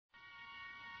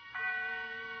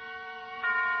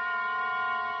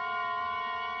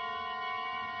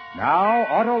Now,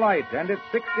 Autolite and its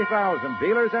 60,000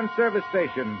 dealers and service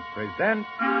stations present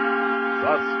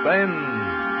Suspense.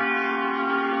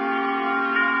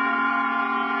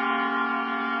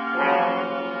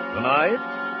 Tonight,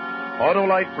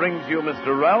 Autolite brings you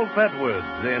Mr. Ralph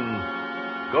Edwards in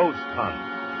Ghost Hunt,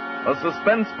 a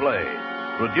suspense play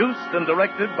produced and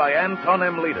directed by Anton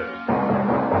M. Leader.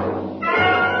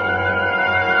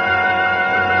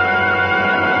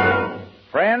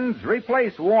 Friends,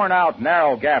 replace worn-out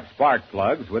narrow-gap spark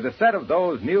plugs with a set of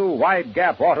those new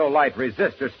wide-gap Autolite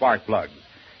resistor spark plugs.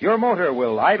 Your motor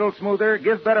will idle smoother,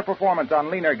 give better performance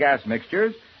on leaner gas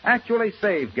mixtures, actually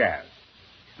save gas.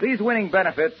 These winning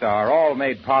benefits are all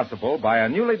made possible by a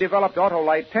newly developed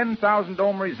Autolite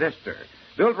 10,000-ohm resistor,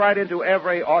 built right into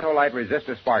every Autolite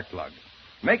resistor spark plug,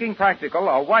 making practical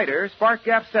a wider spark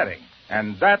gap setting,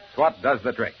 and that's what does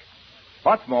the trick.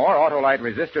 What's more, Autolite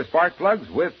resistor spark plugs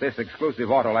with this exclusive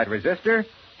Autolite resistor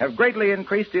have greatly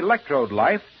increased electrode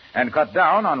life and cut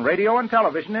down on radio and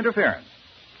television interference.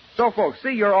 So, folks,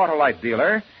 see your Autolite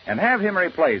dealer and have him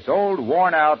replace old,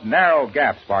 worn-out,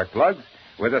 narrow-gap spark plugs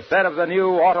with a set of the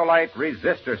new Autolite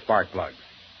resistor spark plugs.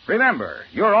 Remember,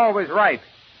 you're always right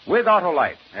with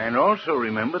Autolite. And also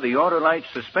remember, the Autolite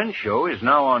Suspense Show is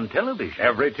now on television.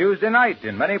 Every Tuesday night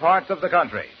in many parts of the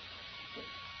country.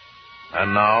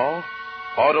 And now,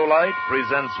 Autolite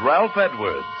presents Ralph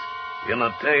Edwards in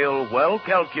a tale well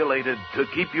calculated to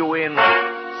keep you in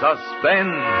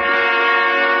suspense.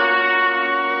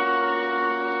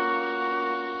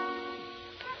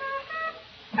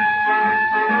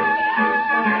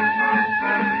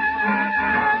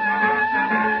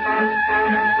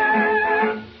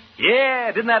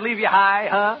 Yeah, didn't that leave you high,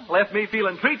 huh? Left me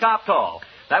feeling treetop tall.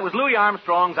 That was Louis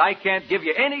Armstrong's I Can't Give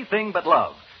You Anything But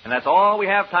Love. And that's all we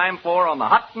have time for on the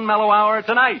Hot and Mellow Hour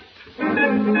tonight.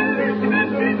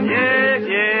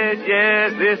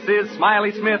 Yes, this is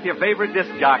Smiley Smith, your favorite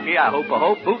disc jockey. I hope,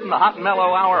 booting the Hot and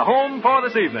Mellow Hour home for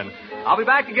this evening. I'll be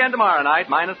back again tomorrow night,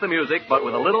 minus the music, but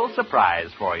with a little surprise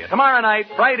for you. Tomorrow night,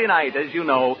 Friday night, as you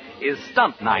know, is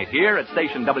stunt night here at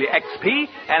station WXP,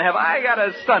 and have I got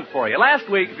a stunt for you. Last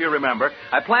week, if you remember,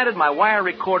 I planted my wire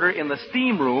recorder in the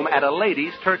steam room at a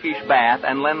lady's Turkish bath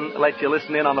and let you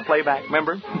listen in on the playback,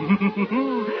 remember?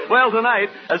 Well, tonight,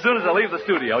 as soon as I leave the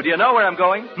studio, do you know where I'm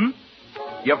going?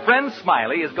 Your friend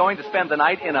Smiley is going to spend the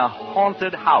night in a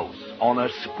haunted house on a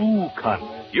spook hunt.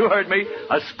 You heard me.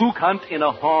 A spook hunt in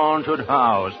a haunted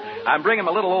house. I'm bringing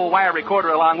my little old wire recorder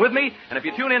along with me, and if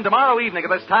you tune in tomorrow evening at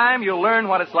this time, you'll learn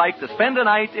what it's like to spend a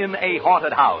night in a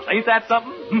haunted house. Ain't that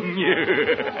something?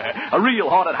 Yeah. A real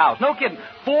haunted house. No kidding.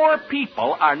 4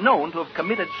 people are known to have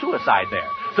committed suicide there.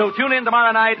 So tune in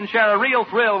tomorrow night and share a real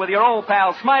thrill with your old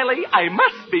pal Smiley. I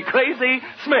must be crazy,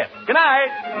 Smith. Good night.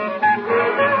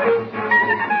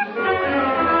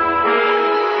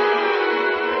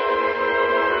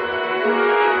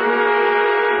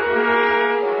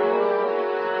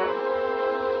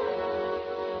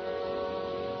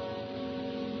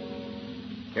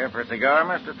 Care for a cigar,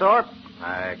 Mr. Thorpe?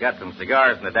 I got some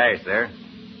cigars in the dash there.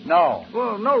 No.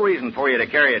 Well, no reason for you to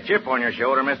carry a chip on your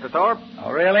shoulder, Mr. Thorpe.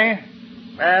 Oh, really?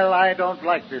 Well, I don't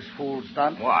like this fool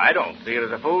stunt. Well, I don't see it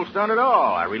as a fool stunt at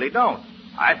all. I really don't.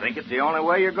 I think it's the only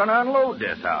way you're going to unload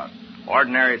this house.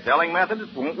 Ordinary selling methods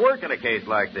won't work in a case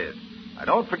like this. Now,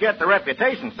 don't forget the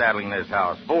reputation saddling this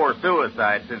house. 4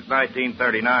 suicides since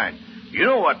 1939. You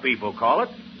know what people call it.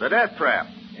 The death trap.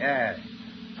 Yes.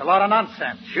 It's a lot of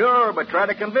nonsense. Sure, but try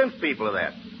to convince people of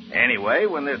that. Anyway,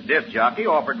 when this disc jockey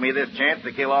offered me this chance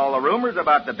to kill all the rumors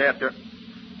about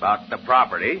about the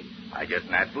property, I just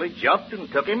naturally jumped and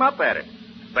took him up at it.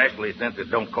 Especially since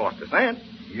it don't cost a cent.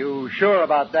 You sure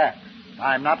about that?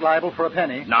 I'm not liable for a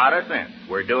penny. Not a cent.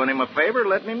 We're doing him a favor,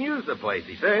 letting him use the place,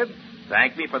 he said.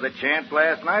 Thanked me for the chance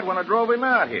last night when I drove him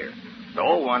out here.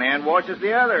 So one hand washes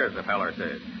the other, as the feller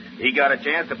says. He got a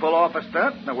chance to pull off a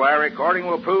stunt, and the wire recording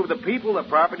will prove the people the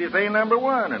property's A number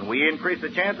 1, and we increase the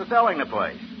chance of selling the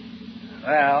place.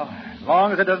 Well, as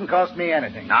long as it doesn't cost me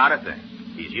anything. Not a thing.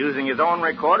 He's using his own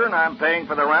recorder, and I'm paying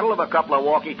for the rental of a couple of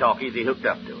walkie-talkies he hooked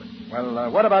up to it.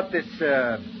 Well, what about this,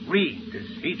 Reed? Does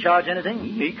he charge anything?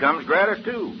 He comes gratis,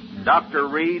 too. Dr.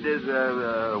 Reed is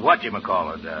a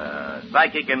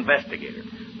psychic investigator.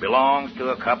 Belongs to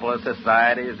a couple of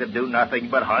societies that do nothing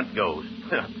but hunt ghosts.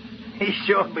 He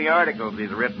showed me articles he's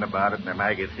written about it in their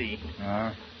magazine.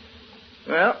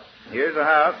 Well, here's the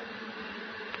house.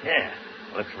 Yeah,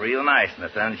 looks real nice in the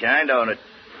sunshine, don't it?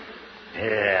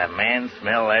 Yeah, man,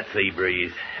 smell that sea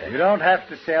breeze. You don't have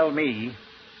to sell me.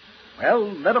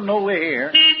 Well, let them know we're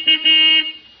here.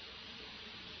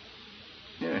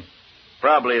 Yeah,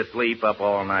 probably asleep up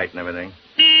all night and everything.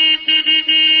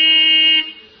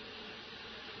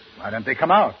 Why don't they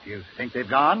come out? Do you think they've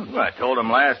gone? Well, I told them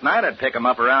last night I'd pick them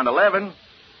up around 11.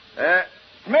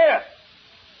 Smith!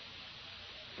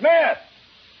 Smith!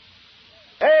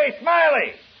 Hey,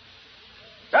 Smiley!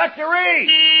 Dr. Reed!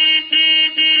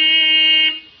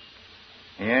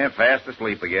 Yeah, fast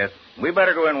asleep, I guess. We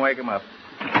better go in and wake him up.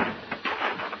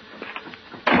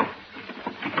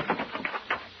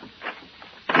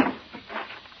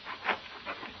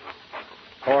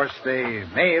 Of course, they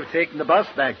may have taken the bus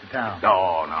back to town.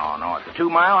 No. It's a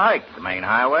 2-mile hike to the main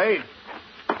highway.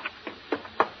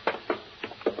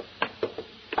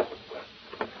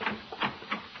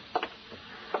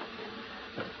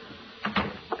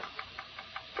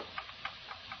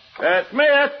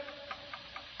 Smith!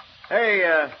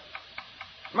 Hey,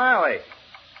 Smiley.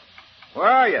 Where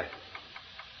are you?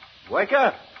 Wake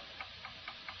up.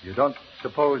 You don't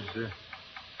suppose,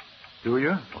 do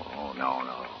you? Oh, no.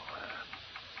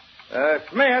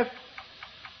 Smith.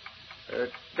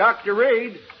 Dr.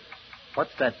 Reed.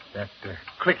 What's that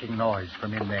clicking noise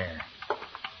from in there?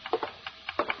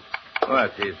 Well,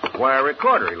 it's his wire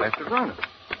recorder. He left it running.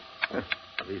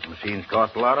 These machines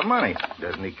cost a lot of money.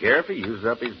 Doesn't he care if he uses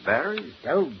up his batteries?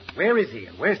 Well, where is he?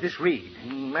 And where's this Reed?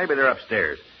 Maybe they're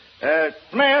upstairs.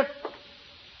 Smith?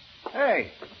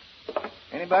 Hey,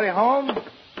 anybody home?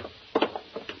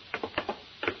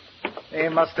 They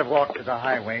must have walked to the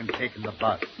highway and taken the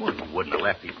bus. Well, you wouldn't have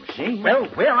left these machines. Well,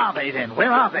 where are they then?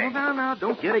 Where are they? Now,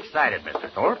 don't get excited,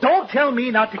 Mr. Thorpe. Don't tell me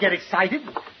not to get excited.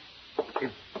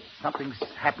 If something's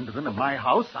happened to them in my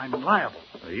house, I'm liable.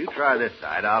 Well, you try this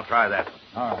side. I'll try that.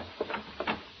 All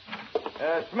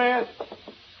right. Smith.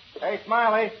 Hey,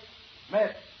 Smiley.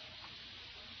 Smith.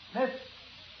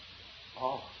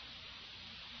 Oh.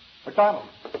 McDonald,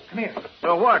 come here.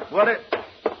 So what?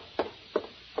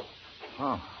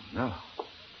 Oh, no.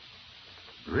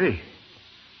 Reed.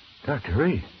 Dr.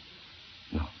 Reed.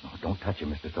 No, don't touch him,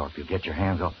 Mr. Thorpe. You'll get your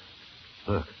hands off.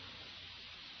 Look.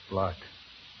 Blood.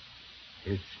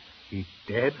 Is he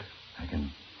dead? I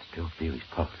can still feel his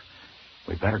pulse.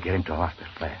 We better get him to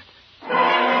hospital fast.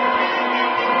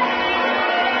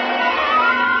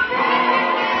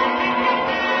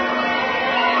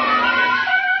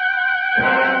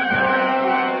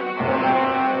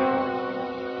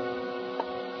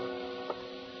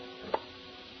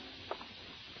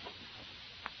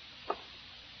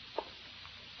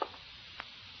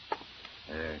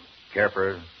 Care for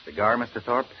a cigar, Mr.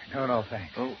 Thorpe? No,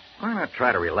 thanks. Oh, why not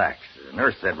try to relax? The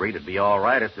nurse said Reed would be all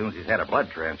right as soon as he's had a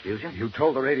blood transfusion. You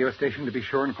told the radio station to be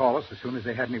sure and call us as soon as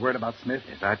they had any word about Smith?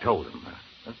 Yes, I told him.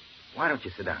 Why don't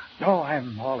you sit down? No,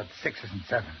 I'm all at 6s and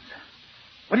 7s.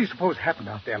 What do you suppose happened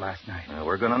out there last night?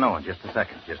 We're going to know in just a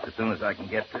second, just as soon as I can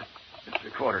get this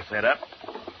recorder set up.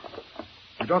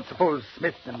 You don't suppose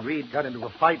Smith and Reed got into a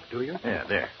fight, do you? Yeah,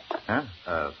 there. Huh?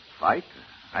 A fight?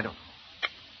 I don't know.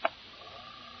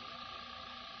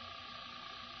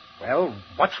 Well,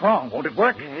 what's wrong? Won't it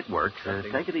work? Yeah, it works.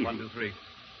 Take it easy. 1, 2, 3.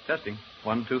 Testing.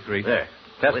 1, 2, 3. There.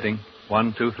 Testing.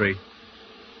 1, 2, 3.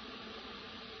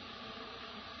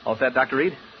 All set, Dr.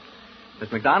 Reed?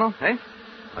 Miss McDonald, eh?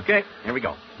 Okay, here we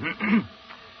go.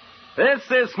 This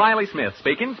is Smiley Smith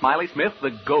speaking. Smiley Smith,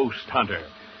 the ghost hunter.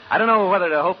 I don't know whether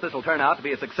to hope this will turn out to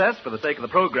be a success for the sake of the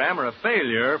program or a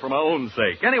failure for my own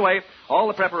sake. Anyway, all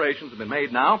the preparations have been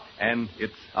made now, and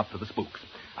it's up to the spooks.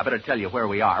 I better tell you where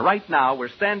we are. Right now, we're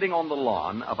standing on the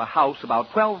lawn of a house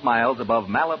about 12 miles above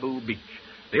Malibu Beach.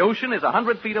 The ocean is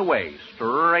 100 feet away,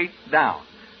 straight down.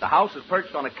 The house is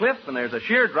perched on a cliff, and there's a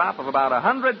sheer drop of about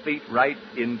 100 feet right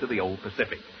into the old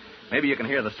Pacific. Maybe you can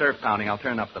hear the surf pounding. I'll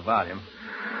turn up the volume.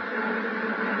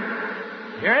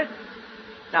 Hear it?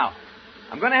 Now,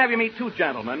 I'm going to have you meet 2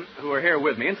 gentlemen who are here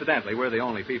with me. Incidentally, we're the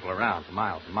only people around for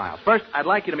miles and miles. First, I'd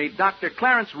like you to meet Dr.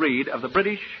 Clarence Reed of the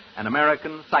British and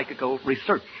American Psychical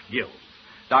Research Guilds.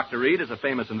 Dr. Reed is a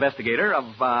famous investigator of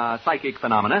psychic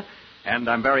phenomena, and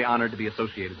I'm very honored to be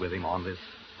associated with him on this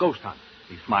ghost hunt.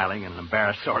 He's smiling in an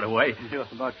embarrassed sort of way. You're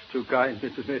much too kind,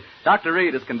 Mr. Smith. Dr.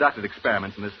 Reed has conducted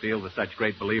experiments in this field with such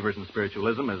great believers in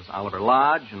spiritualism as Oliver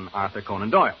Lodge and Arthur Conan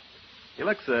Doyle. He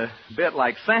looks a bit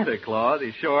like Santa Claus.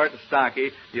 He's short,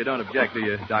 stocky. You don't object, do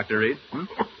you, Dr. Reed?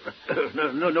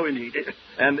 No, indeed.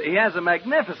 And he has a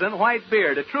magnificent white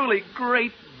beard, a truly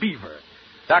great beaver.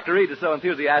 Dr. Reed is so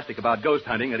enthusiastic about ghost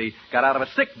hunting that he got out of a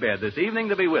sick bed this evening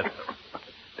to be with us.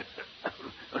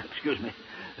 Excuse me.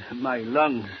 My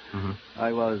lungs. Mm-hmm.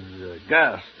 I was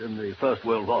gassed in the First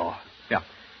World War. Yeah.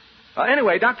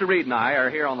 Anyway, Dr. Reed and I are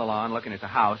here on the lawn looking at the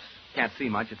house. Can't see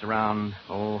much. It's around,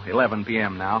 11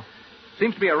 p.m. now.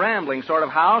 Seems to be a rambling sort of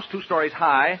house, 2 stories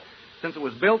high. Since it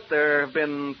was built, there have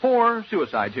been 4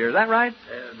 suicides here. Is that right?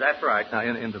 That's right. Now,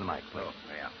 into the mic, please.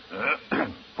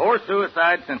 Yeah. 4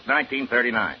 suicides since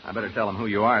 1939. I better tell them who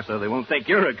you are so they won't think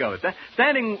you're a ghost.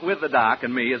 Standing with the doc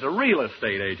and me is a real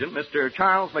estate agent, Mr.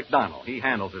 Charles McDonald. He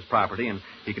handles his property, and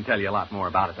he can tell you a lot more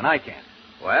about it than I can.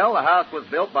 Well, the house was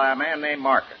built by a man named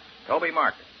Marcus, Toby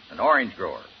Marcus, an orange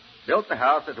grower. Built the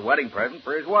house as a wedding present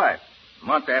for his wife. A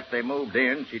month after they moved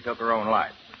in, she took her own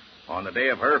life. On the day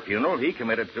of her funeral, he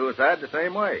committed suicide the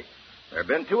same way. There have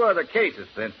been 2 other cases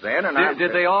since then, and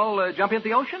Did they all jump into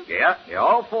the ocean? Yeah,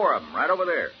 all 4 of them, right over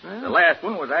there. The last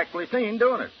one was actually seen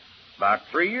doing it. About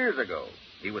 3 years ago.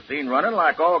 He was seen running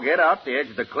like all get out the edge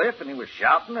of the cliff, and he was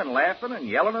shouting and laughing and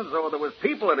yelling as though there was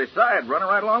people at his side running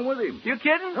right along with him. You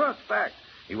kidding? No, it's fact.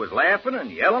 He was laughing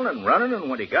and yelling and running, and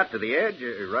when he got to the edge,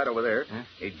 right over there,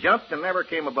 he jumped and never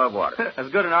came above water.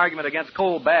 As good an argument against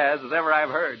cold baths as ever I've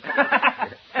heard.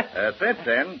 Since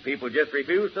then, people just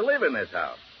refuse to live in this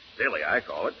house. Silly, I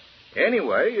call it.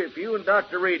 Anyway, if you and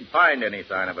Dr. Reed find any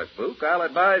sign of a spook, I'll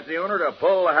advise the owner to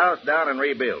pull the house down and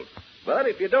rebuild. But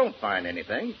if you don't find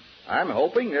anything, I'm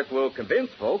hoping this will convince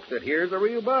folks that here's a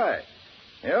real buy.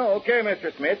 Yeah, okay,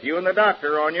 Mr. Smith, you and the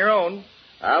doctor are on your own.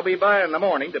 I'll be by in the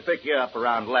morning to pick you up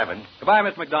around 11. Goodbye,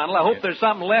 Miss McDonald. I hope there's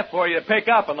something left for you to pick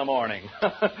up in the morning.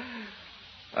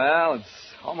 Well,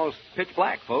 it's almost pitch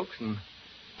black, folks, and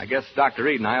I guess Dr.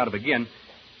 Reed and I ought to begin.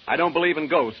 I don't believe in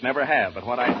ghosts, never have, but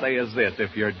what I say is this.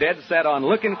 If you're dead set on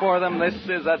looking for them, this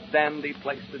is a dandy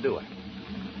place to do it.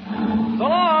 So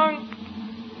long!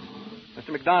 Mr.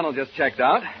 McDonald just checked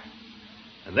out.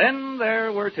 And then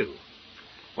there were 2.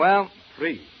 Well,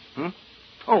 3.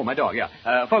 Oh, my dog, yeah.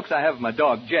 Folks, I have my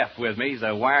dog, Jeff, with me. He's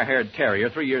a wire-haired terrier,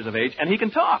 3 years of age, and he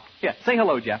can talk. Yeah, say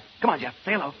hello, Jeff. Come on, Jeff,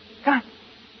 say hello. Come on.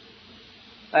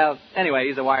 Well, anyway,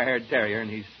 he's a wire-haired terrier,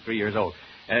 and he's 3 years old.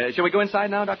 Shall we go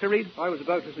inside now, Dr. Reed? I was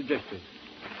about to suggest it.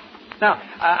 Now,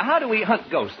 how do we hunt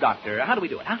ghosts, Doctor? How do we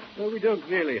do it, huh? Well, we don't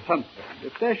really hunt them.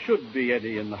 If there should be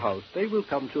any in the house, they will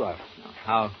come to us.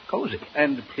 How cozy.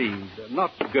 And please,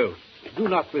 not ghosts. Do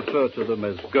not refer to them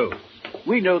as ghosts.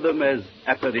 We know them as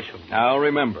apparitions. Now,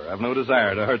 remember, I've no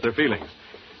desire to hurt their feelings.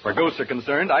 Where ghosts are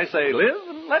concerned, I say live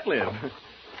and let live.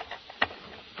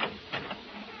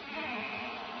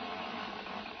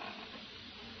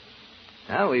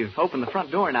 Well, we've opened the front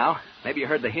door now. Maybe you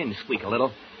heard the hinge squeak a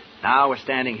little. Now we're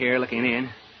standing here looking in.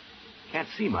 Can't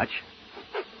see much.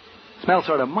 Smells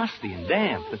sort of musty and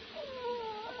damp. What's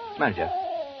the matter, Jeff?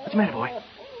 What's the matter, boy?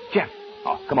 Jeff.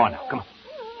 Oh, come on now, come on.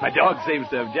 My dog seems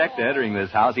to object to entering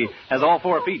this house. He has all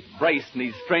 4 feet braced, and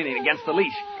he's straining against the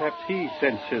leash. Perhaps he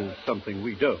senses something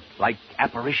we don't. Like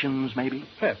apparitions, maybe?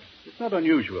 Perhaps. It's not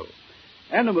unusual.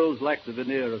 Animals lack the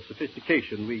veneer of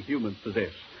sophistication we humans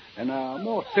possess, and are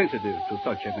more sensitive to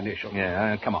such emanations.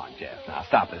 Yeah, come on, Jeff. Now,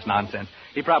 stop this nonsense.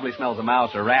 He probably smells a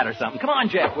mouse or rat or something. Come on,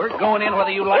 Jeff. We're going in whether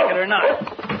you like it or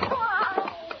not.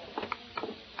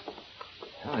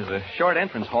 Well, there's a short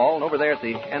entrance hall, and over there at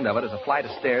the end of it is a flight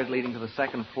of stairs leading to the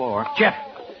 2nd floor. Jeff!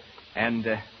 And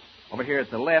over here at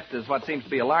the left is what seems to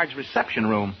be a large reception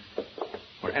room.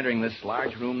 We're entering this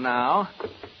large room now.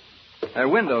 There are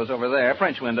windows over there,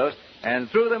 French windows, and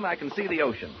through them I can see the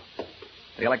ocean.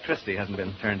 The electricity hasn't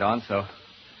been turned on, so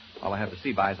all I have to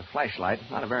see by is a flashlight.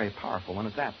 Not a very powerful one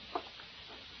at that.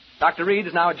 Dr. Reed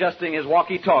is now adjusting his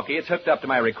walkie-talkie. It's hooked up to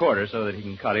my recorder so that he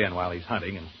can cut in while he's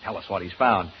hunting and tell us what he's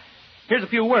found. Here's a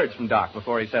few words from Doc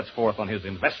before he sets forth on his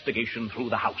investigation through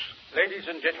the house. Ladies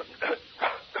and gentlemen,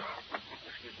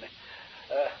 excuse me.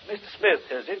 Mr. Smith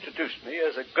has introduced me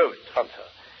as a ghost hunter.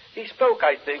 He spoke,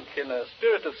 I think, in a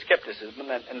spirit of skepticism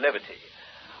and levity.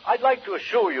 I'd like to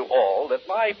assure you all that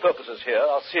my purposes here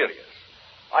are serious.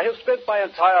 I have spent my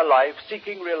entire life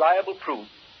seeking reliable proof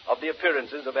of the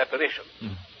appearances of apparitions.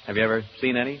 Have you ever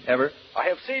seen any? Ever? I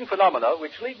have seen phenomena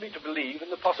which lead me to believe in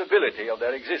the possibility of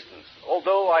their existence,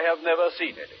 although I have never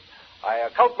seen any. I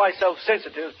account myself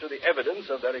sensitive to the evidence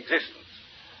of their existence.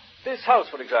 This house,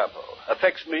 for example,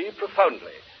 affects me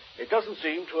profoundly. It doesn't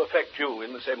seem to affect you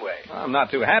in the same way. I'm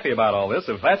not too happy about all this,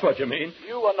 if that's what you mean.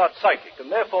 You are not psychic, and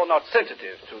therefore not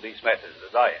sensitive to these matters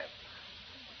as I am.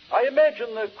 I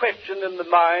imagine the question in the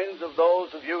minds of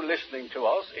those of you listening to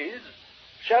us is,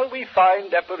 shall we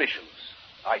find apparitions?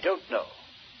 I don't know.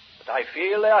 But I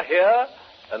feel they are here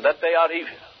and that they are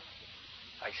evil.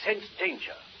 I sense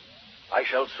danger. I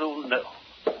shall soon know.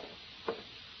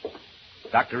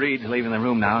 Dr. Reed's leaving the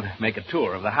room now to make a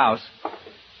tour of the house.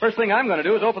 First thing I'm going to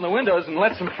do is open the windows and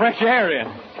let some fresh air in.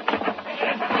 It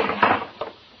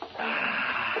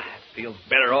feels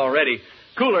better already.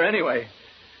 Cooler anyway.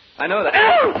 I know that.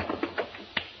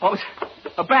 Oh,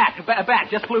 a bat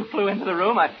just flew into the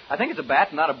room. I think it's a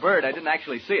bat, not a bird. I didn't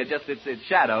actually see it, just its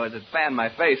shadow as it fanned my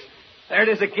face. There it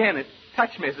is again. It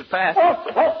touched me as it passed.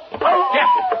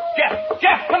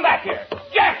 Jeff, come back here.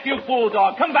 Jeff! Jeff, you fool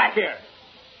dog, come back here.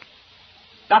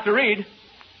 Dr. Reed.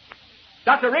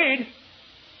 Dr. Reed.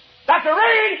 Dr.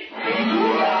 Reed!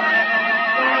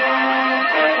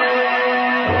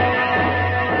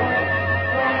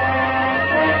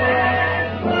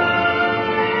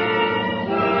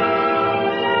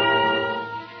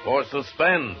 For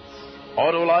Suspense,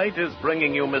 Autolite is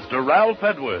bringing you Mr. Ralph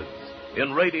Edwards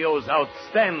in radio's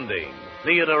outstanding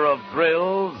theater of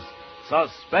thrills,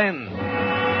 Suspense.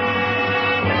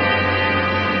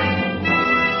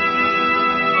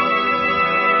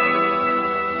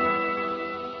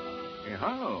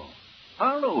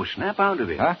 Hello, snap out of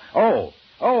it. Huh?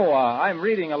 I'm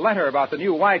reading a letter about the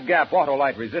new wide gap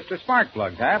Autolite resistor spark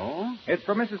plugs, Hap. Oh? It's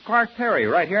from Mrs. Clark Perry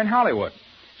right here in Hollywood.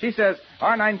 She says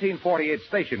our 1948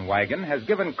 station wagon has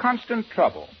given constant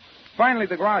trouble. Finally,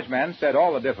 the garage man said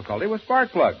all the difficulty was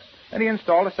spark plugs, and he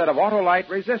installed a set of Autolite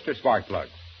resistor spark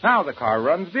plugs. Now the car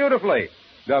runs beautifully.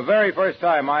 The very first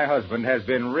time my husband has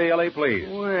been really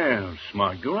pleased. Well,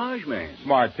 smart garage man.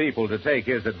 Smart people to take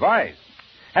his advice.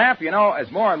 Hap, you know,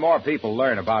 as more and more people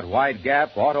learn about wide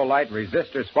gap Autolite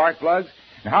resistor spark plugs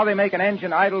and how they make an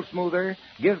engine idle smoother,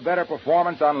 give better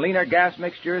performance on leaner gas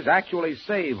mixtures, actually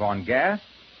save on gas,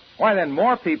 why then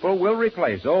more people will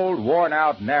replace old,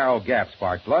 worn-out, narrow gap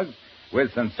spark plugs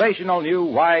with sensational new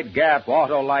wide gap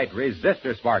Autolite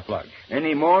resistor spark plugs.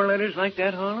 Any more letters like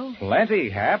that, Harlow? Plenty,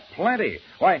 Hap, plenty.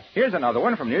 Why, here's another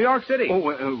one from New York City.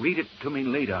 Read it to me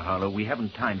later, Harlow. We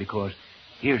haven't time because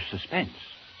here's Suspense.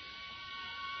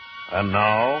 And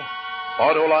now,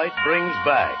 Autolite brings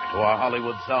back to our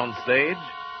Hollywood soundstage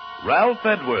Ralph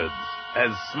Edwards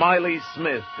as Smiley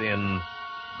Smith in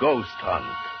Ghost Hunt,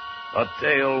 a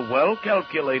tale well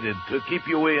calculated to keep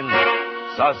you in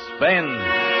suspense.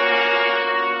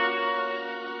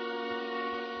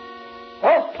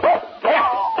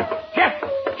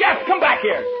 Jeff, come back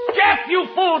here. Jeff, you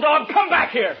fool dog, come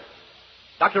back here.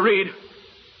 Dr. Reed.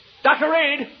 Dr.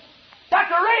 Reed.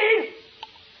 Dr. Reed!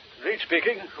 Reed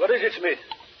speaking. What is it,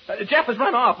 Smith? Jeff has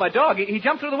run off. My dog, he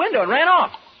jumped through the window and ran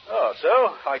off. Oh,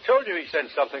 so? I told you he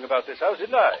sensed something about this house,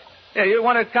 didn't I? Yeah, you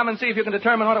want to come and see if you can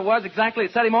determine what it was exactly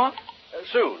that set him off?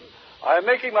 Soon. I am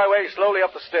making my way slowly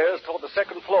up the stairs toward the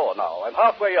second floor now. I'm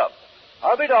halfway up.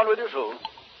 I'll be down with you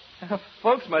soon.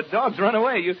 Folks, my dog's run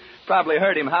away. You probably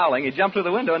heard him howling. He jumped through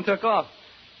the window and took off.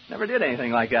 Never did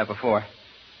anything like that before.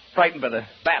 Frightened by the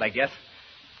bat, I guess.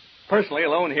 Personally,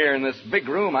 alone here in this big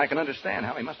room, I can understand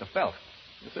how he must have felt.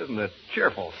 This isn't a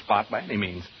cheerful spot by any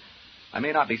means. I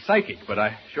may not be psychic, but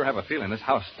I sure have a feeling this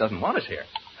house doesn't want us here.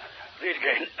 Read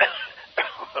again.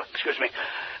 Excuse me.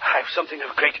 I have something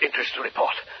of great interest to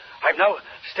report. I'm now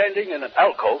standing in an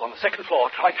alcove on the second floor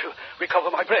trying to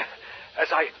recover my breath. As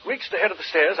I reached the head of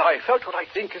the stairs, I felt what I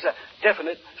think is a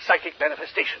definite psychic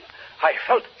manifestation. I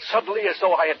felt suddenly as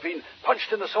though I had been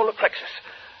punched in the solar plexus.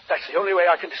 That's the only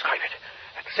way I can describe it.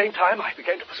 At the same time, I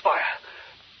began to perspire.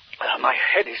 My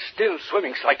head is still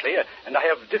swimming slightly, and I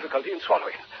have difficulty in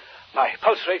swallowing. My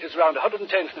pulse rate is around 110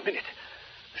 in a minute.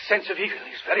 The sense of evil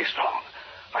is very strong.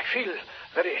 I feel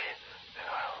very,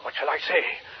 what shall I say,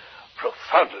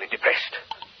 profoundly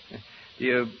depressed.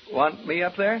 You want me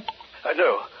up there?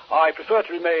 No, I prefer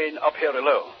to remain up here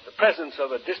alone. The presence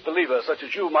of a disbeliever such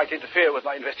as you might interfere with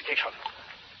my investigation.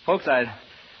 Folks, I'd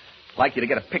like you to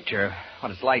get a picture of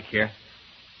what it's like here.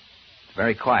 It's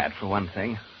very quiet, for one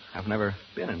thing. I've never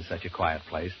been in such a quiet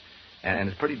place. And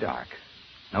it's pretty dark.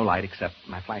 No light except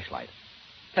my flashlight.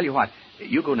 Tell you what,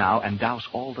 you go now and douse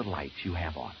all the lights you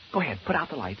have on. Go ahead, put out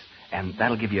the lights, and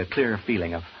that'll give you a clearer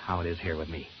feeling of how it is here with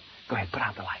me. Go ahead, put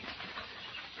out the lights.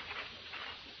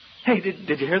 Hey,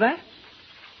 did you hear that?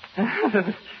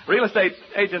 Real estate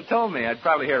agent told me I'd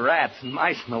probably hear rats and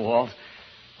mice in the walls.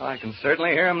 Well, I can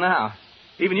certainly hear them now.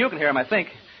 Even you can hear them, I think.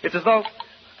 It's as though...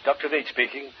 Dr. Reed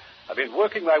speaking. I've been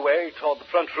working my way toward the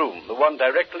front room, the one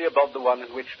directly above the one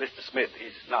in which Mr. Smith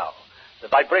is now. The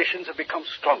vibrations have become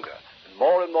stronger and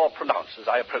more pronounced as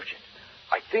I approach it.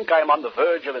 I think I am on the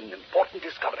verge of an important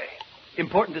discovery.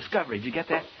 Important discovery. Did you get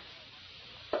that?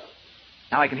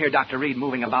 Now I can hear Dr. Reed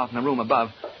moving about in the room above.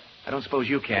 I don't suppose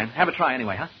you can. Have a try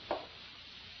anyway, huh?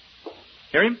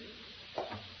 Hear him?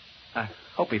 I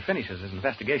hope he finishes his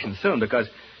investigation soon, because,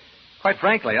 quite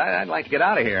frankly, I'd like to get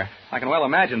out of here. I can well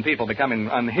imagine people becoming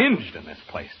unhinged in this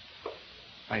place.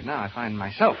 Right now, I find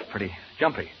myself pretty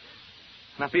jumpy.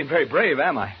 Not being very brave,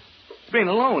 am I? Being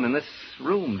alone in this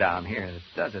room down here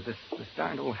that does it. This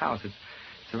darned old house. It's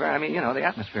a very, the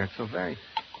atmosphere. It's so very...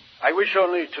 I wish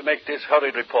only to make this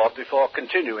hurried report before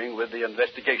continuing with the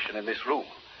investigation in this room.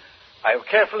 I have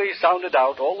carefully sounded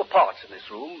out all the parts in this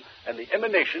room, and the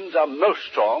emanations are most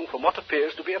strong from what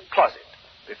appears to be a closet,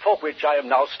 before which I am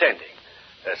now standing.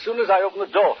 As soon as I open the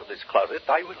door to this closet,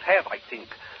 I will have, I think,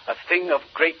 a thing of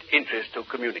great interest to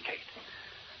communicate.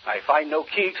 I find no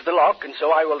key to the lock, and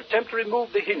so I will attempt to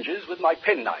remove the hinges with my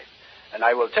penknife. And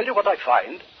I will tell you what I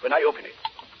find when I open it.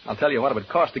 I'll tell you what it would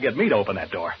cost to get me to open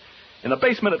that door. In the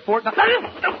basement at Fort...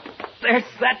 There's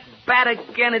that bat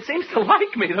again. It seems to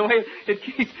like me the way it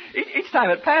keeps... Each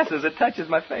time it passes, it touches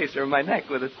my face or my neck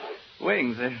with its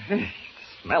wings. They're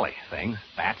smelly things,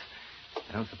 bats.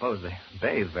 I don't suppose they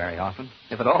bathe very often,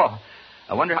 if at all.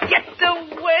 I wonder how... Get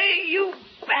away, you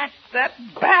bat! That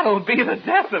bat'll be the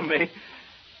death of me.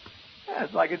 Yeah,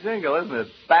 it's like a jingle, isn't it?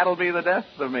 Bat'll be the death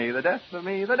of me, the death of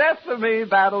me, the death of me.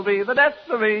 Bat'll be the death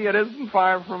of me. It isn't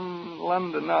far from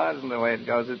London. No, it isn't the way it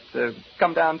goes. It's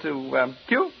come down to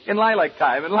Q in lilac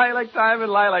time, in lilac time, in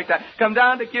lilac time. Come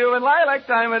down to Q in lilac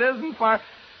time. It isn't far.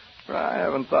 I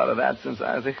haven't thought of that since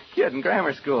I was a kid in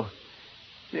grammar school.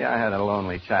 Gee, I had a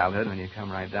lonely childhood when you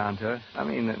come right down to it. I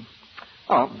mean,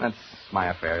 that's my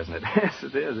affair, isn't it? Yes,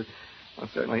 it is. It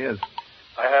certainly is.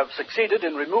 I have succeeded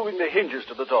in removing the hinges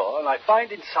to the door, and I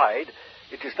find inside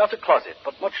it is not a closet,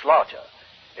 but much larger.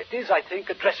 It is, I think,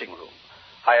 a dressing room.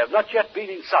 I have not yet been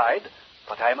inside,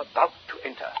 but I am about to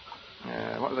enter.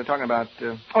 What was I talking about?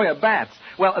 Bats.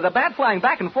 Well, the bat flying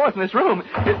back and forth in this room...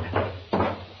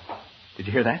 Did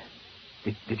you hear that?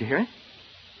 Did you hear it?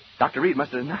 Dr. Reed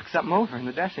must have knocked something over in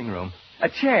the dressing room. A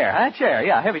chair,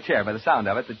 yeah, a heavy chair by the sound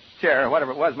of it. The chair, or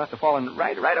whatever it was, must have fallen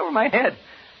right over my head.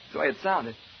 That's the way it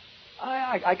sounded.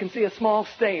 I can see a small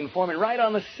stain forming right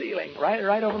on the ceiling,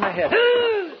 right over my head.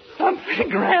 Something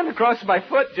ran across my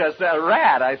foot just a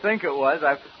rat, I think it was.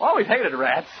 I've always hated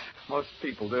rats. Most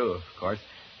people do, of course.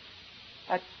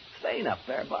 That stain up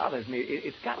there bothers me.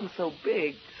 It's gotten so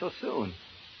big so soon.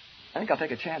 I think I'll take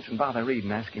a chance and bother Reed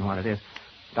and ask him what it is.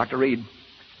 Dr. Reed.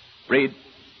 Reed,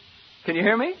 can you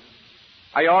hear me?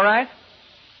 Are you all right?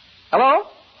 Hello?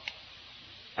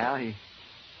 Well, he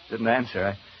didn't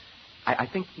answer. I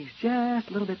think he's just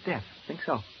a little bit deaf. I think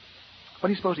so. What do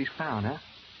you suppose he's found, huh?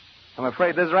 I'm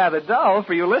afraid this is rather dull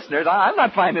for you listeners. I'm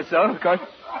not finding it so, of course.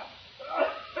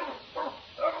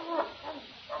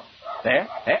 There.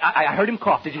 I heard him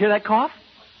cough. Did you hear that cough?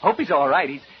 Hope he's all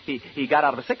right. He got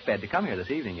out of a sick bed to come here this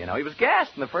evening, you know. He was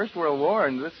gassed in the First World War,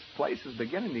 and this place is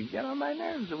beginning to get on my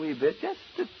nerves a wee bit. Just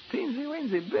a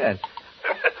teensy-weensy bit.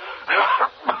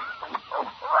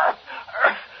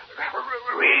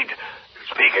 Reed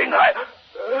speaking.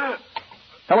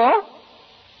 Hello?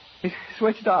 He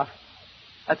switched off.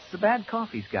 That's the bad cough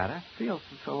he's got. I feel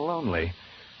so lonely.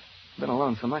 I've been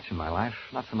alone so much in my life.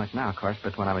 Not so much now, of course,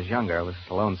 but when I was younger, I was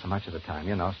alone so much of the time.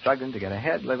 You know, struggling to get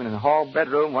ahead, living in a hall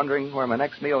bedroom, wondering where my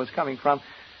next meal was coming from.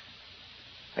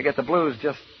 I get the blues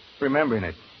just remembering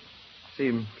it.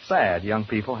 Seem sad, young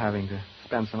people having to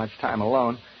spend so much time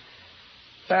alone.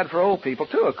 Sad for old people,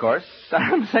 too, of course.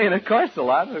 I'm saying of course a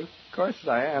lot. Of course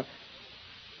I am.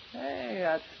 Hey,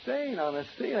 that stain on the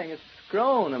ceiling, it's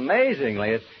grown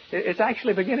amazingly. It's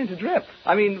actually beginning to drip.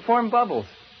 I mean, form bubbles.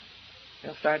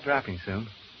 They'll start dropping soon.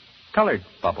 Colored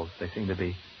bubbles, they seem to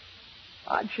be.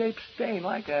 Odd-shaped stain,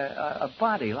 like a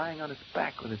body lying on its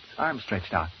back with its arms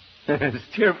stretched out. It's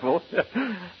cheerful.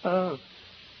 Oh.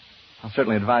 I'll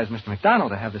certainly advise Mr.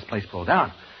 McDonald to have this place pulled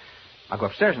down. I'll go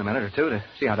upstairs in a minute or two to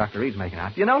see how Dr. Reed's making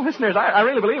out. You know, listeners, I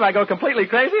really believe I go completely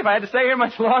crazy if I had to stay here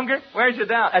much longer. Wears you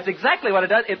down. That's exactly what it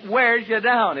does. It wears you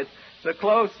down. It's so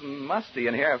close and musty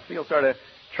in here. I feel sort of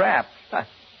trapped. I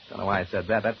don't know why I said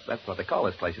that. That's what they call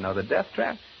this place, you know, the death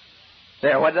trap.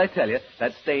 There, what did I tell you?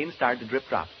 That stain started to drip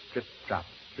drop. Drip drop.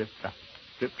 Drip drop.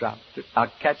 Drip drop. Drip.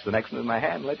 I'll catch the next one in my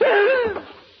hand. Reed?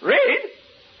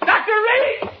 Dr.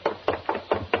 Reed!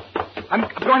 I'm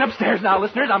going upstairs now,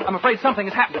 listeners. I'm afraid something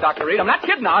has happened to Dr. Reed. I'm not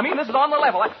kidding now. I mean, this is on the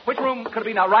level. Which room could it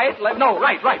be now? Right? Left? No,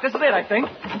 right. This is it, I think.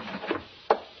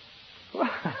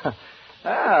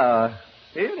 Oh,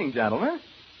 evening, gentlemen.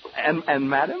 And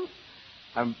madam?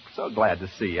 I'm so glad to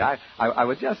see you. I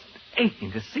was just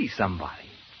aching to see somebody.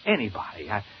 Anybody.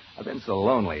 I've been so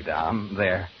lonely down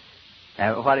there.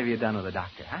 What have you done with the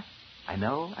doctor, huh? I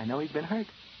know he's been hurt.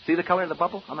 See the color of the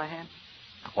bubble on my hand?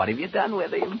 What have you done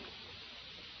with him?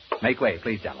 Make way,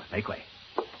 please, gentlemen. Make way.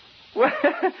 Well,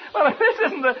 this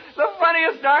isn't the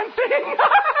funniest darn thing.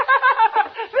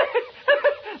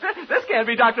 This can't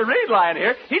be Dr. Reed lying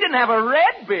here. He didn't have a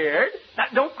red beard. Now,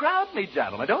 don't crowd me,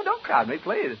 gentlemen. Don't crowd me,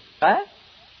 please. Huh?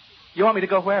 You want me to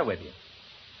go where with you?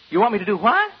 You want me to do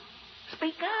what?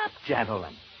 Speak up,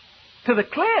 gentlemen. To the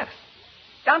cliffs.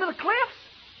 Down to the cliffs?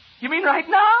 You mean right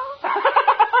now?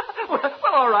 Well,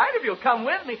 all right, if you'll come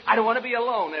with me. I don't want to be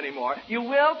alone anymore. You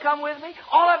will come with me?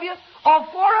 All of you? All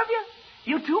four of you?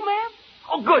 You too, ma'am?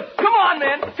 Oh, good. Come on,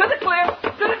 then. To the cliff.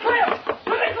 To the cliff.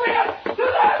 To the cliff. To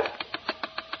the...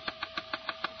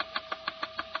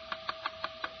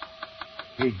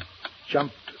 He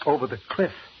jumped over the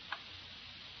cliff.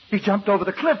 He jumped over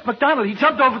the cliff. MacDonald, he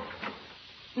jumped over...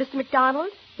 Mr. MacDonald,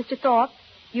 Mr. Thorpe,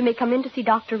 you may come in to see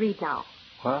Dr. Reed now.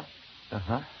 What?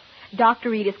 Uh-huh. Dr.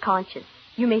 Reed is conscious.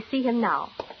 You may see him now.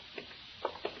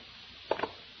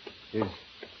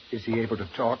 Is he able to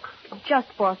talk? Just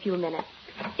for a few minutes.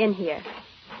 In here.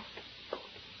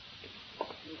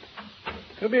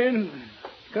 Come in.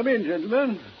 Come in,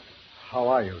 gentlemen. How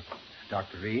are you,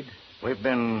 Dr. Reed? We've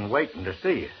been waiting to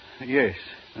see you. Yes,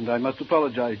 and I must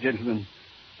apologize, gentlemen.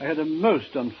 I had a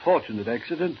most unfortunate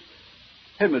accident.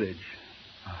 Hemorrhage.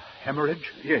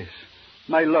 Hemorrhage? Yes.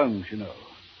 My lungs, you know.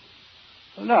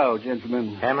 Now,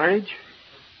 gentlemen. Hemorrhage?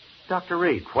 Dr.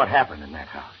 Reed, what happened in that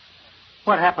house?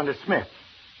 What happened to Smith?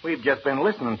 We've just been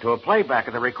listening to a playback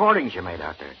of the recordings you made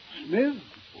out there. Smith?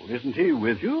 Well, isn't he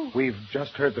with you? We've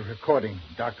just heard the recording,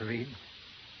 Dr. Reed.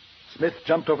 Smith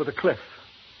jumped over the cliff.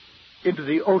 Into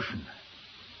the ocean.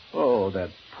 Oh, that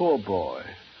poor boy.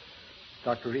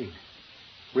 Dr. Reed,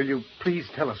 will you please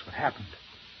tell us what happened?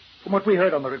 From what we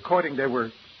heard on the recording, there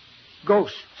were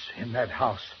ghosts in that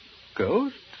house.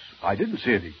 Ghosts? I didn't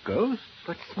see any ghosts.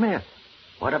 But Smith,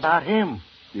 what about him?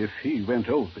 If he went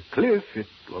over the cliff, it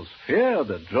was fear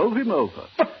that drove him over.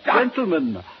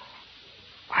 Gentlemen,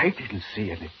 I didn't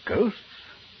see any ghosts.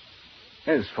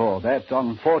 As for that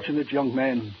unfortunate young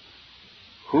man,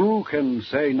 who can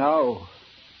say now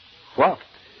what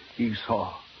he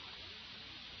saw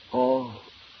or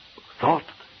thought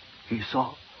he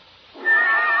saw?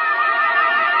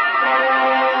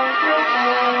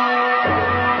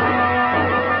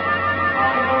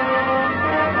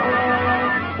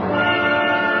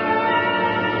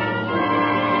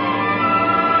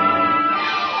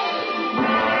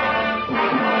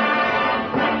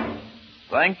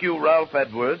 Thank you, Ralph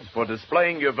Edwards, for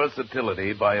displaying your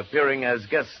versatility by appearing as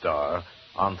guest star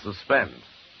on Suspense.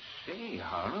 Say,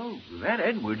 Harlow, that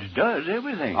Edwards does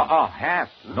everything. Hap,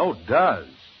 no does.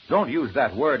 Don't use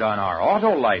that word on our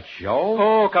Autolite show.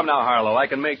 Oh, come now, Harlow. I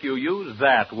can make you use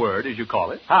that word, as you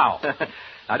call it. How?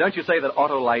 Now, don't you say that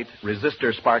Autolite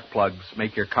resistor spark plugs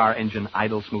make your car engine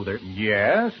idle smoother?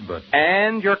 Yes, but...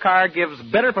 And your car gives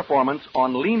better performance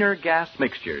on leaner gas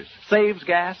mixtures. Saves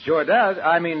gas. Sure does.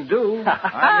 I mean, does.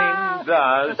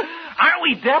 Aren't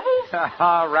we devils?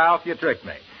 Ralph, you tricked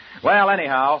me. Well,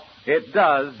 anyhow, it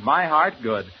does my heart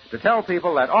good to tell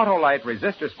people that Autolite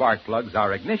resistor spark plugs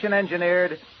are ignition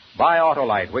engineered by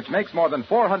Autolite, which makes more than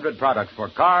 400 products for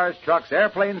cars, trucks,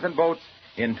 airplanes, and boats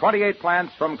in 28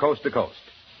 plants from coast to coast.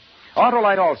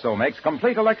 Autolite also makes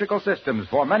complete electrical systems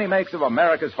for many makes of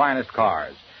America's finest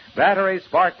cars. Batteries,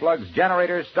 spark plugs,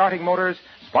 generators, starting motors,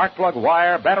 spark plug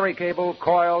wire, battery cable,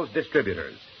 coils,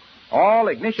 distributors. All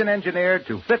ignition engineered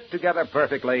to fit together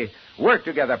perfectly, work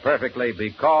together perfectly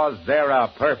because they're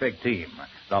a perfect team.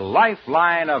 The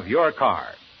lifeline of your car.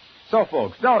 So,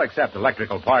 folks, don't accept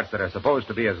electrical parts that are supposed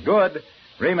to be as good.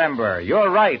 Remember, you're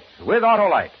right with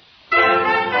Autolite.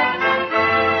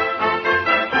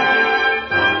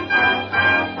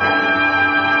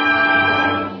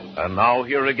 And now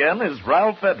here again is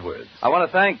Ralph Edwards. I want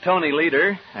to thank Tony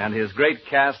Leader and his great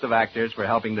cast of actors for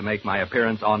helping to make my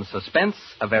appearance on Suspense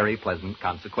a very pleasant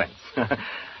consequence.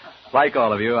 Like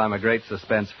all of you, I'm a great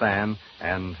Suspense fan,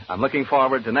 and I'm looking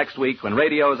forward to next week when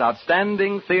radio's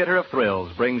outstanding theater of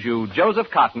thrills brings you Joseph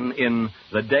Cotton in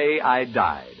The Day I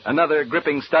Died, another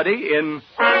gripping study in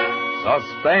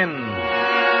Suspense.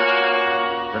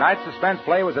 Tonight's suspense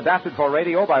play was adapted for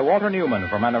radio by Walter Newman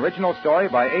from an original story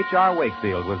by H.R.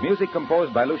 Wakefield with music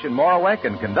composed by Lucien Moraweck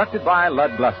and conducted by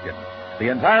Lud Gluskin. The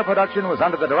entire production was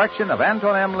under the direction of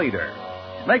Anton M. Leader.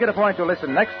 Make it a point to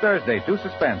listen next Thursday to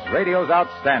Suspense, radio's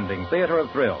outstanding theater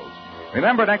of thrills.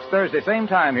 Remember, next Thursday, same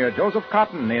time, hear Joseph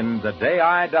Cotton in The Day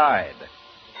I Died.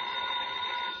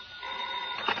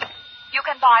 You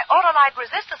can buy Autolite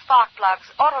resistor spark plugs,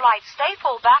 Autolite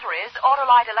stay-full batteries,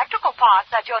 Autolite electrical parts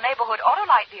at your neighborhood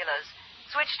Autolite dealers.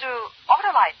 Switch to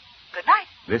Autolite. Good night.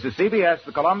 This is CBS,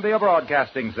 the Columbia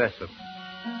Broadcasting System.